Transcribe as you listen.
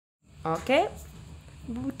Okay,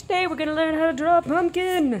 today we're gonna learn how to draw a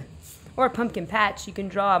pumpkin or a pumpkin patch. You can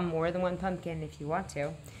draw more than one pumpkin if you want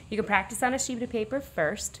to. You can practice on a sheet of paper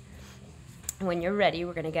first. When you're ready,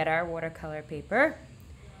 we're gonna get our watercolor paper.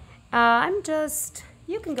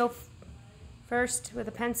 You can go first with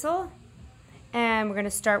a pencil, and we're gonna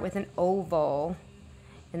start with an oval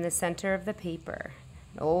in the center of the paper.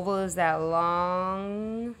 An oval is that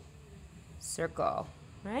long circle,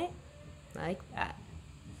 right? Like that.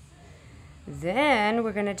 Then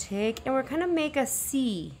we're gonna take and we're gonna make a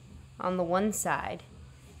C on the one side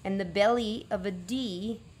and the belly of a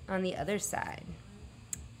D on the other side.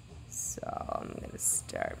 So I'm gonna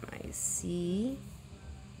start my C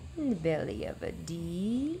in the belly of a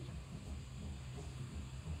D.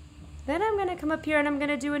 Then I'm gonna come up here and I'm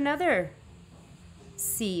gonna do another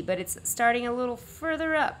C, but it's starting a little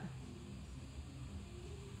further up.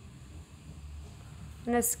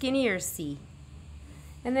 And a skinnier C.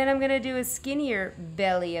 And then I'm going to do a skinnier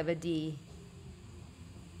belly of a D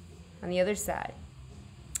on the other side.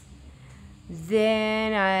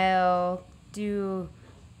 Then I'll do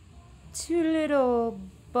two little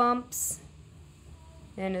bumps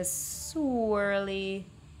and a swirly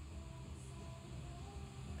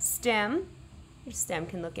stem. Your stem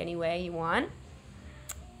can look any way you want.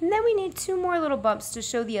 And then we need two more little bumps to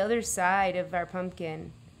show the other side of our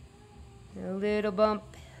pumpkin. A little bump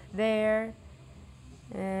there.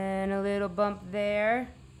 And a little bump there.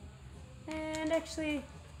 And actually,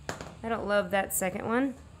 I don't love that second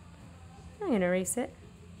one. I'm going to erase it.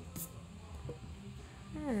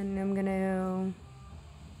 And I'm going to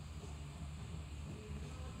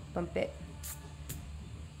bump it.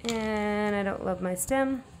 And I don't love my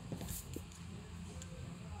stem.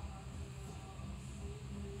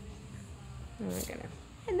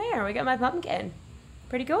 And there, we got my pumpkin.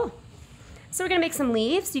 Pretty cool. So we're going to make some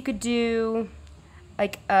leaves. You could do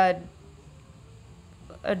like a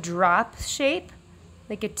drop shape,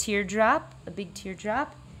 like a teardrop, a big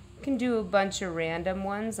teardrop. You can do a bunch of random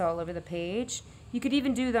ones all over the page. You could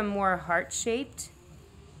even do them more heart-shaped,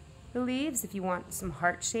 the leaves, if you want some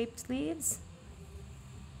heart-shaped leaves.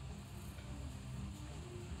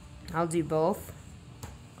 I'll do both,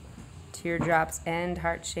 teardrops and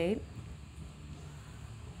heart-shape.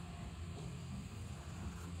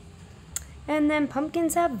 And then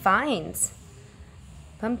pumpkins have vines.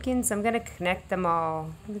 Pumpkins, I'm going to connect them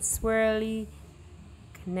all. I'm going to swirly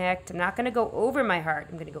connect. I'm not going to go over my heart.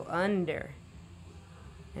 I'm going to go under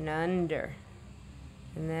and under.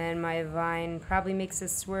 And then my vine probably makes a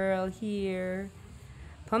swirl here.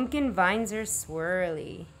 Pumpkin vines are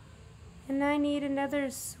swirly. And I need another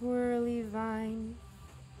swirly vine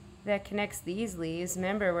that connects these leaves.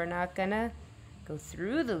 Remember, we're not going to go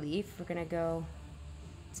through the leaf. We're going to go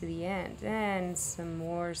to the end. And some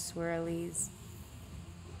more swirlies.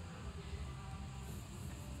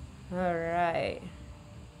 All right.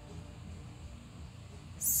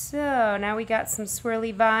 So now we got some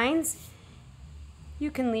swirly vines. You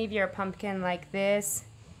can leave your pumpkin like this.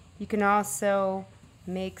 You can also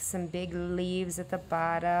make some big leaves at the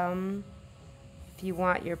bottom if you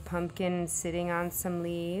want your pumpkin sitting on some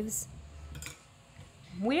leaves.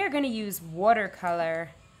 We are going to use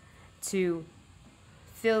watercolor to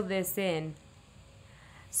fill this in.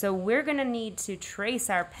 So we're going to need to trace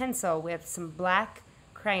our pencil with some black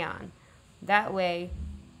crayon. That way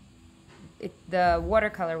the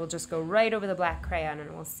watercolor will just go right over the black crayon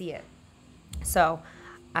and we'll see it. So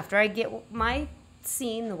after I get my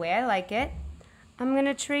scene the way I like it, I'm going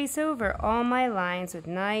to trace over all my lines with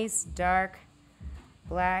nice dark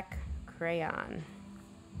black crayon.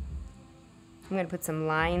 I'm going to put some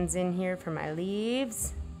lines in here for my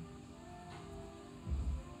leaves.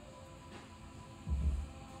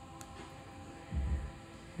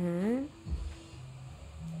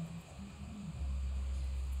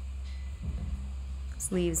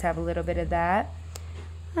 Leaves have a little bit of that.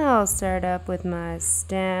 I'll start up with my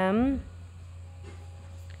stem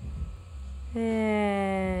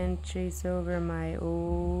and trace over my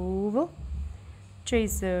oval,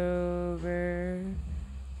 trace over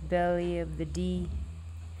belly of the D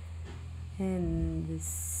and the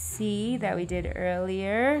C that we did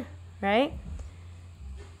earlier, right?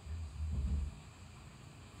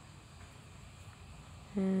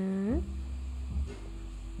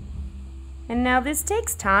 And now this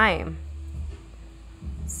takes time.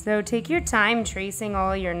 So take your time tracing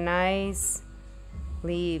all your nice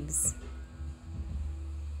leaves.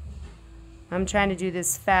 I'm trying to do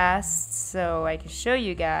this fast so I can show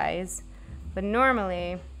you guys, but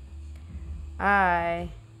normally I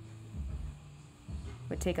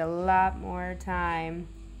would take a lot more time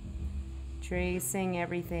tracing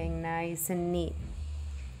everything nice and neat.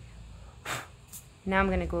 Now I'm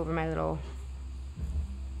gonna go over my little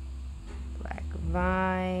black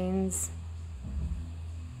vines.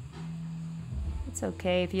 It's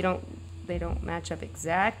okay if they don't match up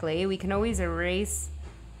exactly. We can always erase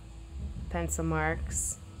pencil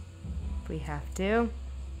marks if we have to.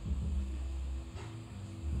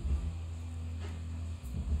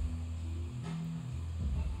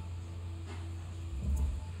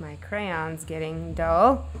 My crayon's getting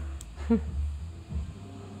dull.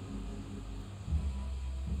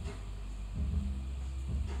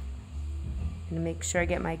 And make sure I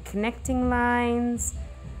get my connecting lines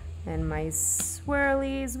and my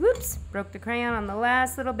swirlies. Whoops, broke the crayon on the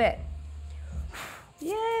last little bit.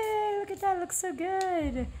 Yay, look at that, looks so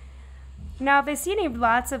good. Now if I see any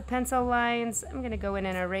lots of pencil lines, I'm gonna go in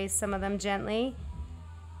and erase some of them gently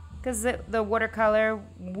because the watercolor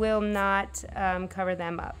will not cover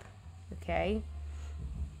them up, okay?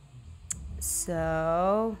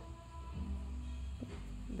 So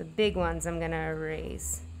the big ones I'm gonna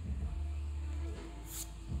erase.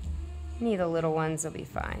 Any of the little ones will be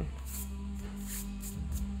fine.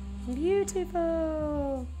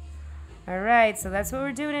 Beautiful. All right, so that's what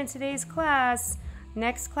we're doing in today's class.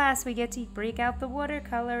 Next class, we get to break out the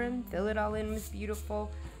watercolor and fill it all in with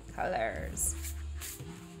beautiful colors.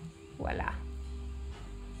 Voila.